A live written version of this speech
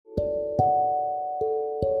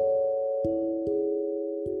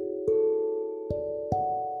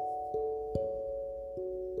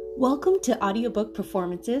Welcome to Audiobook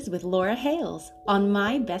Performances with Laura Hales on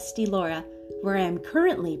My Bestie Laura, where I am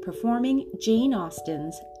currently performing Jane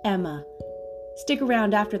Austen's Emma. Stick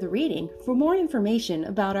around after the reading for more information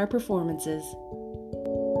about our performances.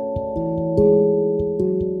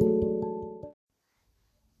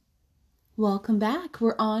 Welcome back.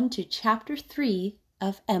 We're on to Chapter 3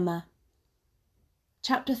 of Emma.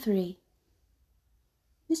 Chapter 3.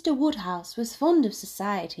 Mr. Woodhouse was fond of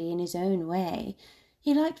society in his own way.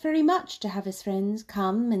 He liked very much to have his friends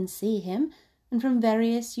come and see him, and from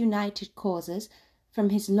various united causes, from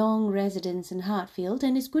his long residence in Hartfield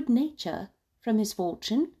and his good nature, from his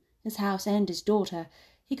fortune, his house and his daughter,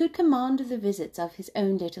 he could command the visits of his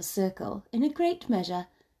own little circle in a great measure,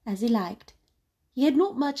 as he liked. He had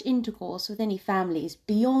not much intercourse with any families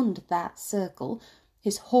beyond that circle.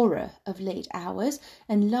 His horror of late hours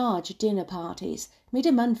and large dinner parties made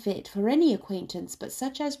him unfit for any acquaintance but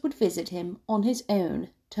such as would visit him on his own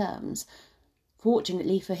terms.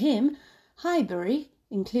 Fortunately for him, Highbury,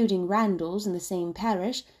 including Randalls in the same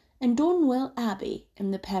parish, and Donwell Abbey in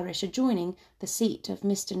the parish adjoining, the seat of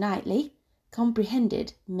Mr. Knightley,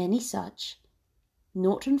 comprehended many such.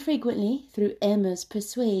 Not unfrequently, through Emma's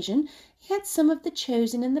persuasion, he had some of the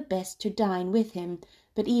chosen and the best to dine with him,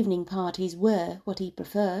 but evening parties were what he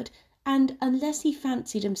preferred, and unless he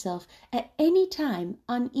fancied himself at any time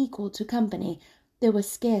unequal to company, there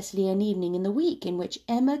was scarcely an evening in the week in which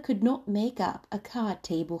Emma could not make up a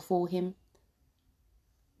card-table for him.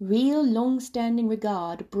 Real long-standing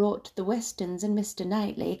regard brought the Westons and Mr.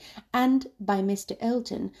 Knightley, and, by Mr.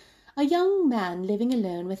 Elton, a young man living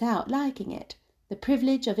alone without liking it, the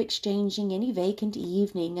privilege of exchanging any vacant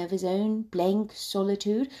evening of his own blank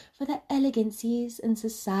solitude for the elegancies and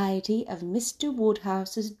society of Mr.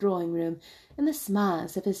 Woodhouse's drawing-room and the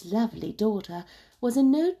smiles of his lovely daughter, was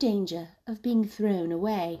in no danger of being thrown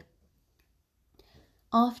away.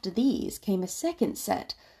 After these came a second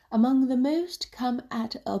set, among the most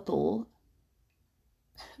comfortable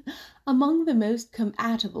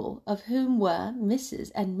of whom were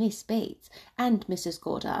Mrs. and Miss Bates and Mrs.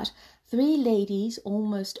 Goddard, three ladies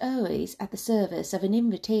almost always at the service of an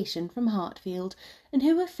invitation from Hartfield, and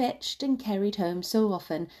who were fetched and carried home so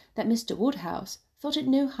often that Mr. Woodhouse thought it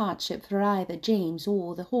no hardship for either James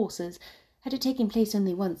or the horses. Had it taken place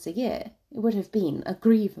only once a year, it would have been a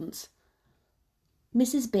grievance.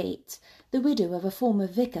 Mrs. Bates, the widow of a former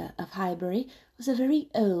vicar of Highbury, was a very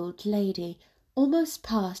old lady, almost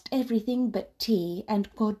past everything but tea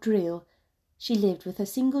and quadrille. She lived with a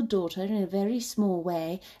single daughter in a very small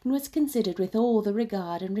way, and was considered with all the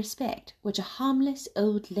regard and respect which a harmless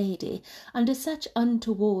old lady, under such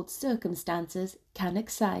untoward circumstances, can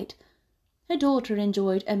excite. Her daughter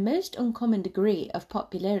enjoyed a most uncommon degree of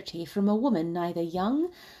popularity from a woman neither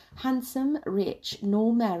young, handsome, rich,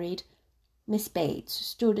 nor married. Miss Bates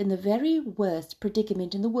stood in the very worst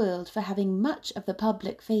predicament in the world for having much of the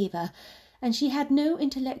public favour, and she had no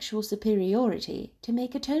intellectual superiority to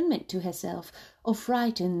make atonement to herself or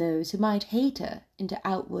frighten those who might hate her into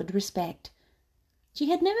outward respect. She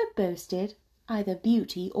had never boasted either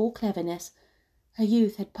beauty or cleverness. Her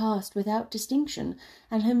youth had passed without distinction,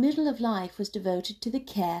 and her middle of life was devoted to the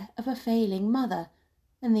care of a failing mother,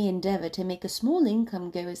 and the endeavour to make a small income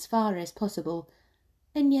go as far as possible.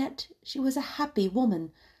 And yet she was a happy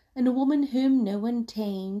woman, and a woman whom no one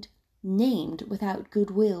named without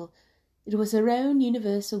goodwill. It was her own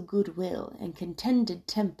universal goodwill and contented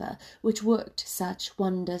temper which worked such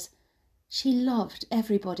wonders. She loved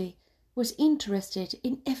everybody, was interested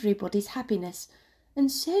in everybody's happiness,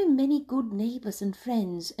 and so many good neighbours and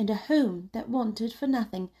friends, and a home that wanted for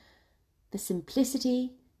nothing. The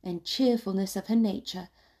simplicity and cheerfulness of her nature,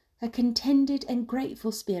 her contented and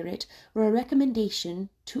grateful spirit, were a recommendation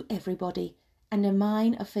to everybody, and a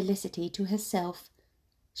mine of felicity to herself.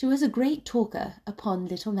 She was a great talker upon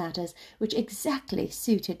little matters, which exactly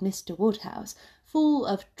suited Mr. Woodhouse, full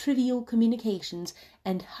of trivial communications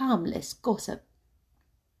and harmless gossip.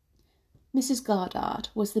 Mrs. Goddard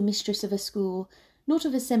was the mistress of a school, not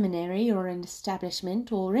of a seminary or an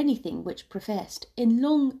establishment or anything which professed, in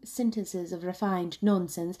long sentences of refined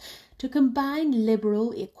nonsense, to combine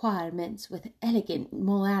liberal acquirements with elegant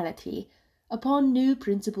morality, upon new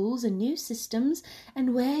principles and new systems,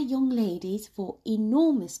 and where young ladies for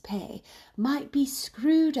enormous pay might be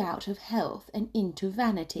screwed out of health and into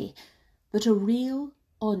vanity, but a real,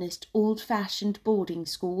 honest, old-fashioned boarding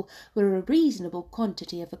school where a reasonable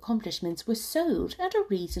quantity of accomplishments were sold at a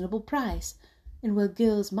reasonable price, and where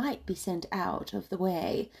girls might be sent out of the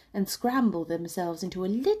way and scramble themselves into a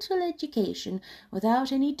little education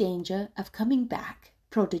without any danger of coming back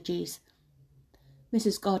prodigies.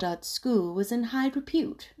 Mrs. Goddard's school was in high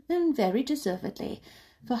repute, and very deservedly,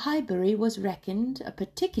 for Highbury was reckoned a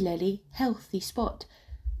particularly healthy spot.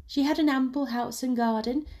 She had an ample house and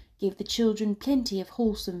garden, gave the children plenty of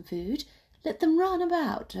wholesome food, let them run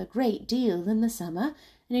about a great deal in the summer,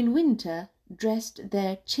 and in winter dressed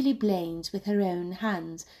their chilblains with her own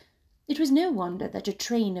hands. It was no wonder that a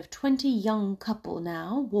train of 20 young couple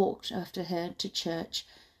now walked after her to church.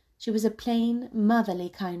 She was a plain, motherly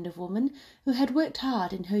kind of woman who had worked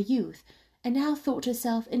hard in her youth, and now thought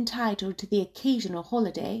herself entitled to the occasional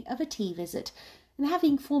holiday of a tea visit, and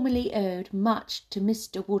having formerly owed much to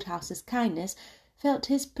Mr. Woodhouse's kindness, felt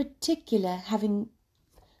his particular claim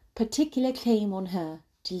on her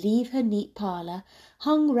to leave her neat parlour,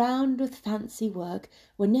 hung round with fancy work,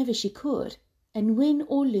 whenever she could, and win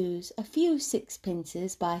or lose a few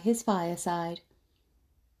sixpences by his fireside.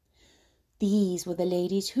 These were the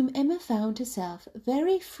ladies whom Emma found herself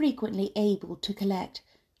very frequently able to collect,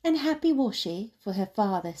 and happy was she, for her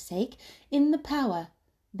father's sake, in the power,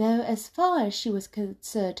 though as far as she was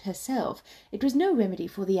concerned herself, it was no remedy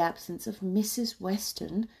for the absence of Mrs.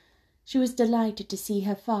 Weston. She was delighted to see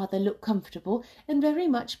her father look comfortable, and very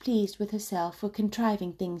much pleased with herself for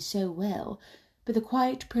contriving things so well, but the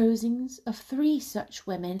quiet prosings of 3 such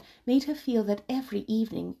women made her feel that every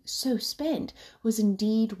evening so spent was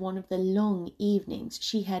indeed one of the long evenings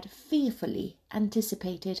she had fearfully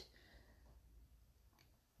anticipated.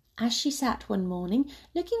 As she sat one morning,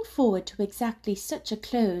 looking forward to exactly such a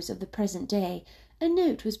close of the present day, a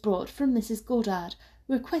note was brought from Mrs. Goddard,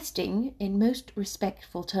 requesting, in most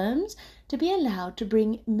respectful terms, to be allowed to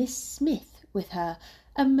bring Miss Smith with her,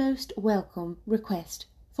 a most welcome request,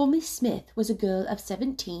 for Miss Smith was a girl of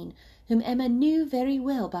 17, whom Emma knew very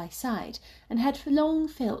well by sight, and had long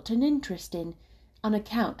felt an interest in, on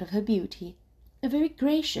account of her beauty. A very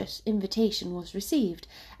gracious invitation was received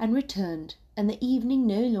and returned, and the evening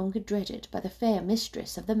no longer dreaded by the fair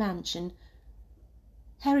mistress of the mansion.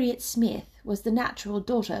 Harriet Smith was the natural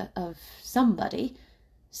daughter of somebody.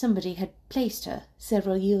 Somebody had placed her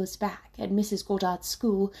several years back at Mrs. Goddard's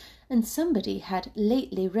school, and somebody had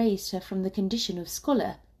lately raised her from the condition of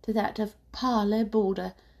scholar to that of parlour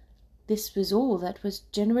boarder. This was all that was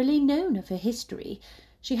generally known of her history.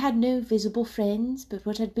 She had no visible friends but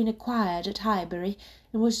what had been acquired at Highbury,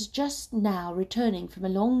 and was just now returning from a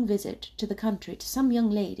long visit to the country to some young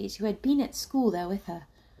ladies who had been at school there with her.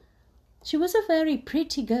 She was a very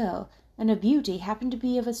pretty girl, and her beauty happened to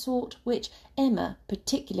be of a sort which Emma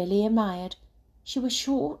particularly admired. She was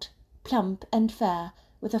short, plump, and fair,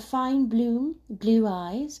 with a fine blue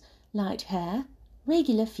eyes, light hair,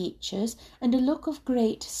 regular features, and a look of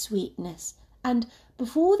great sweetness, and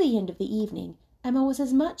before the end of the evening Emma was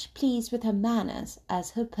as much pleased with her manners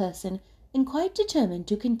as her person, and quite determined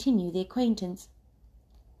to continue the acquaintance.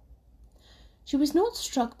 She was not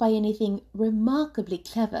struck by anything remarkably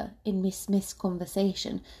clever in Miss Smith's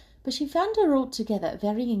conversation, but she found her altogether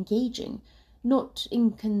very engaging, not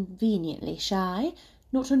inconveniently shy,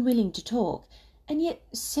 not unwilling to talk, and yet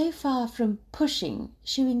so far from pushing,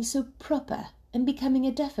 shewing so proper and becoming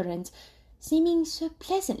a deference, seeming so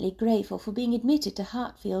pleasantly grateful for being admitted to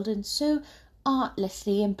Hartfield, and so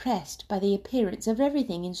artlessly impressed by the appearance of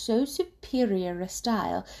everything in so superior a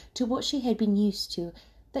style to what she had been used to,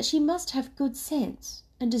 that she must have good sense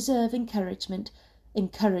and deserve encouragement.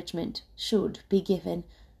 Encouragement should be given.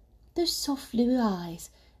 Those soft blue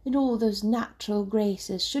eyes and all those natural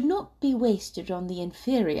graces should not be wasted on the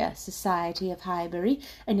inferior society of Highbury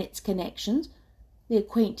and its connections. The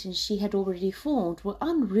acquaintance she had already formed were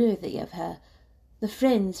unworthy of her. The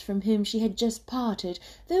friends from whom she had just parted,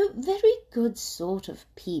 though very good sort of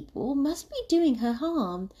people, must be doing her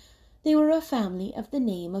harm. They were a family of the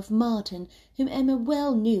name of Martin, whom Emma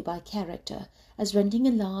well knew by character, as renting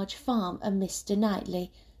a large farm of Mr.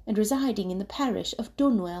 Knightley, and residing in the parish of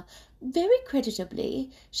Donwell. Very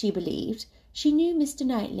creditably, she believed, she knew Mr.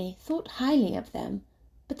 Knightley thought highly of them,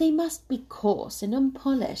 but they must be coarse and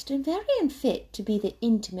unpolished, and very unfit to be the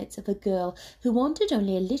intimates of a girl who wanted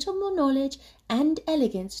only a little more knowledge and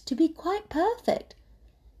elegance to be quite perfect.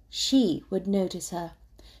 She would notice her.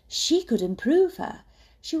 She could improve her.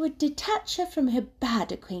 She would detach her from her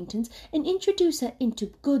bad acquaintance and introduce her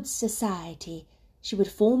into good society. She would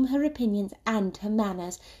form her opinions and her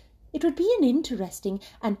manners. It would be an interesting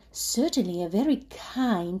and certainly a very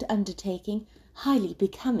kind undertaking, highly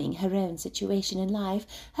becoming her own situation in life,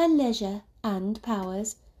 her leisure and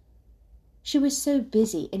powers. She was so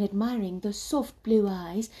busy in admiring those soft blue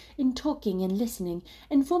eyes, in talking and listening,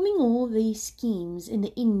 and forming all these schemes in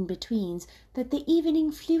the in-betweens, that the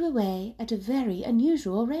evening flew away at a very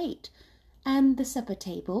unusual rate, and the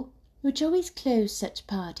supper-table, which always closed such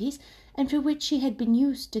parties, and for which she had been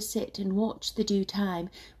used to sit and watch the due time,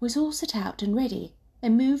 was all set out and ready.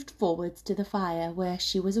 and moved forwards to the fire, where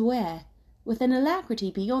she was aware, with an alacrity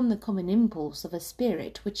beyond the common impulse of a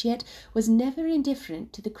spirit which yet was never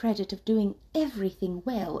indifferent to the credit of doing everything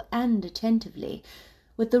well and attentively,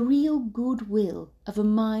 with the real good-will of a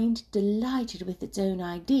mind delighted with its own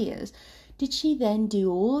ideas, did she then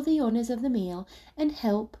do all the honours of the meal, and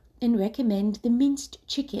help and recommend the minced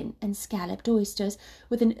chicken and scalloped oysters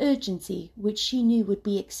with an urgency which she knew would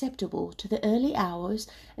be acceptable to the early hours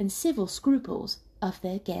and civil scruples of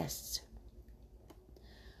their guests.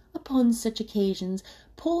 Upon such occasions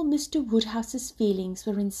poor Mr. Woodhouse's feelings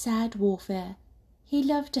were in sad warfare. He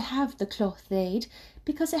loved to have the cloth laid,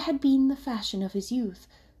 because it had been the fashion of his youth,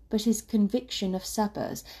 but his conviction of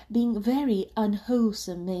suppers being very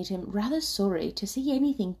unwholesome made him rather sorry to see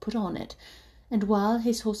anything put on it, and while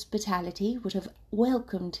his hospitality would have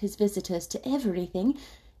welcomed his visitors to everything,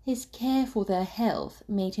 his care for their health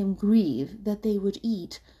made him grieve that they would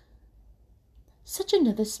eat. Such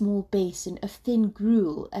another small basin of thin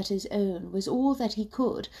gruel at his own was all that he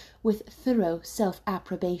could, with thorough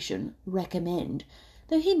self-approbation, recommend,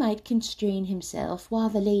 though he might constrain himself while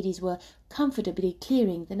the ladies were comfortably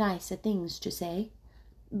clearing the nicer things to say.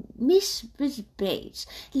 "Miss Bates,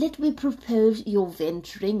 let me propose your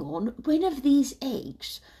venturing on one of these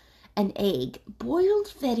eggs. An egg boiled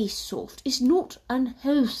very soft is not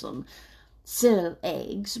unwholesome. Sir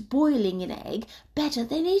eggs, boiling an egg better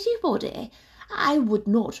than anybody. I would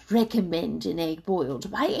not recommend an egg boiled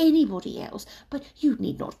by anybody else, but you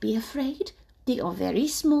need not be afraid. They are very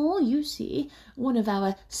small, you see. One of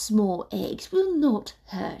our small eggs will not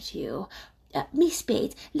hurt you. Miss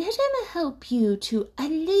Bates, let him help you to a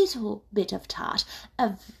little bit of tart,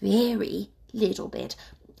 a very little bit.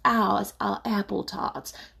 Ours are apple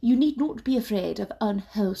tarts. You need not be afraid of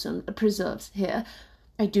unwholesome preserves here.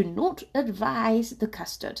 I do not advise the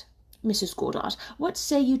custard. Mrs. Goddard, what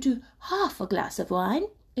say you to half a glass of wine,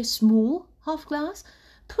 a small half-glass,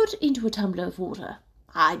 put into a tumbler of water?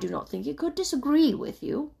 I do not think it could disagree with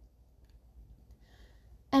you."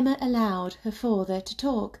 Emma allowed her father to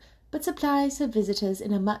talk, but supplies her visitors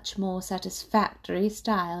in a much more satisfactory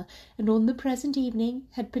style, and on the present evening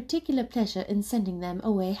had particular pleasure in sending them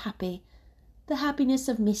away happy. The happiness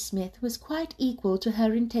of Miss Smith was quite equal to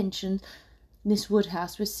her intentions. Miss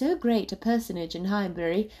Woodhouse was so great a personage in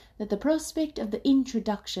Highbury that the prospect of the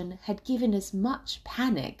introduction had given as much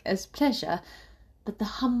panic as pleasure, but the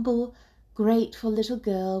humble, grateful little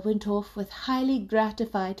girl went off with highly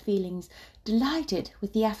gratified feelings, delighted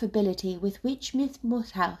with the affability with which Miss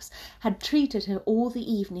Woodhouse had treated her all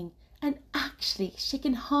the evening, and actually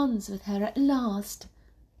shaken hands with her at last.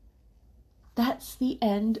 That's the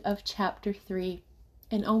end of chapter 3,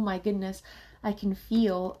 and oh my goodness, I can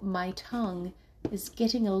feel my tongue is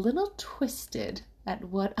getting a little twisted at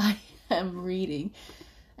what I am reading,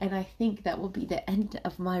 and I think that will be the end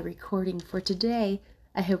of my recording for today.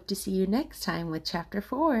 I hope to see you next time with chapter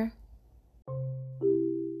 4.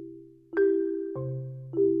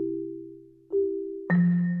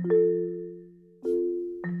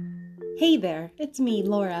 Hey there, it's me,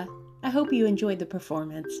 Laura. I hope you enjoyed the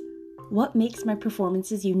performance. What makes my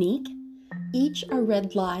performances unique? Each are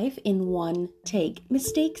read live in one take,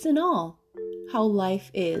 mistakes and all. How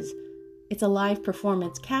life is. It's a live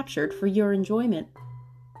performance captured for your enjoyment.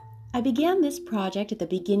 I began this project at the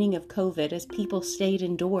beginning of COVID as people stayed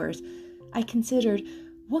indoors. I considered,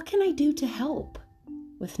 what can I do to help?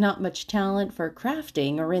 With not much talent for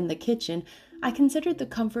crafting or in the kitchen, I considered the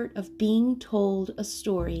comfort of being told a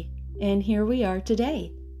story, and here we are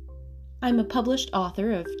today. I'm a published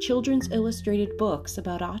author of children's illustrated books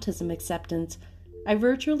about autism acceptance. I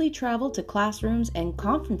virtually travel to classrooms and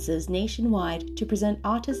conferences nationwide to present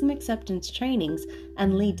autism acceptance trainings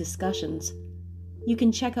and lead discussions. You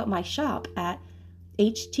can check out my shop at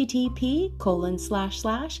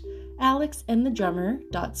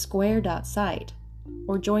http://alexandthedrummer.square.site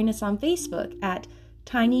or join us on Facebook at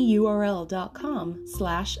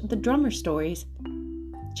tinyurl.com/thedrummerstories.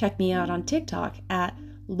 Check me out on TikTok at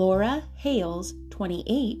Laura Hales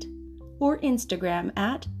 28 or Instagram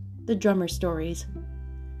at The Drummer Stories.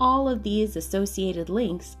 All of these associated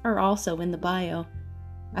links are also in the bio.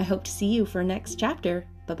 I hope to see you for next chapter.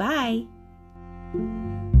 Bye-bye!